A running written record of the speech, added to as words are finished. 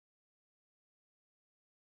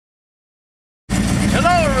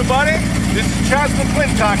everybody. This is Chaz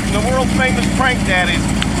McClintock from the world famous Krank Daddies,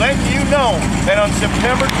 letting you know that on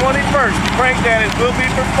September 21st, the Krank Daddies will be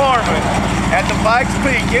performing at the Pikes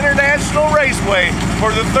Peak International Raceway for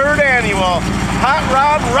the 3rd annual Hot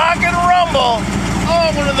Rod Rock and Rumble. Oh,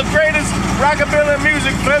 one of the greatest rockabilly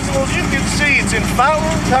music festivals you can see. It's in Fountain,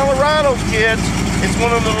 Colorado, kids. It's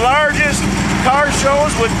one of the largest car shows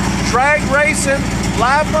with drag racing,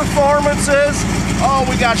 live performances. Oh,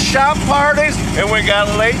 we got shop parties, and we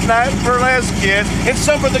got late night burlesque, kids. It's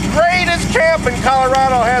some of the greatest camping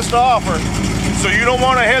Colorado has to offer. So you don't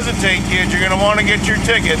want to hesitate, kids. You're going to want to get your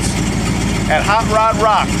tickets at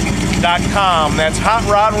hotrodrock.com. That's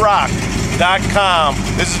hotrodrock.com.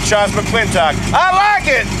 This is Chaz McClintock. I like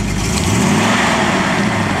it!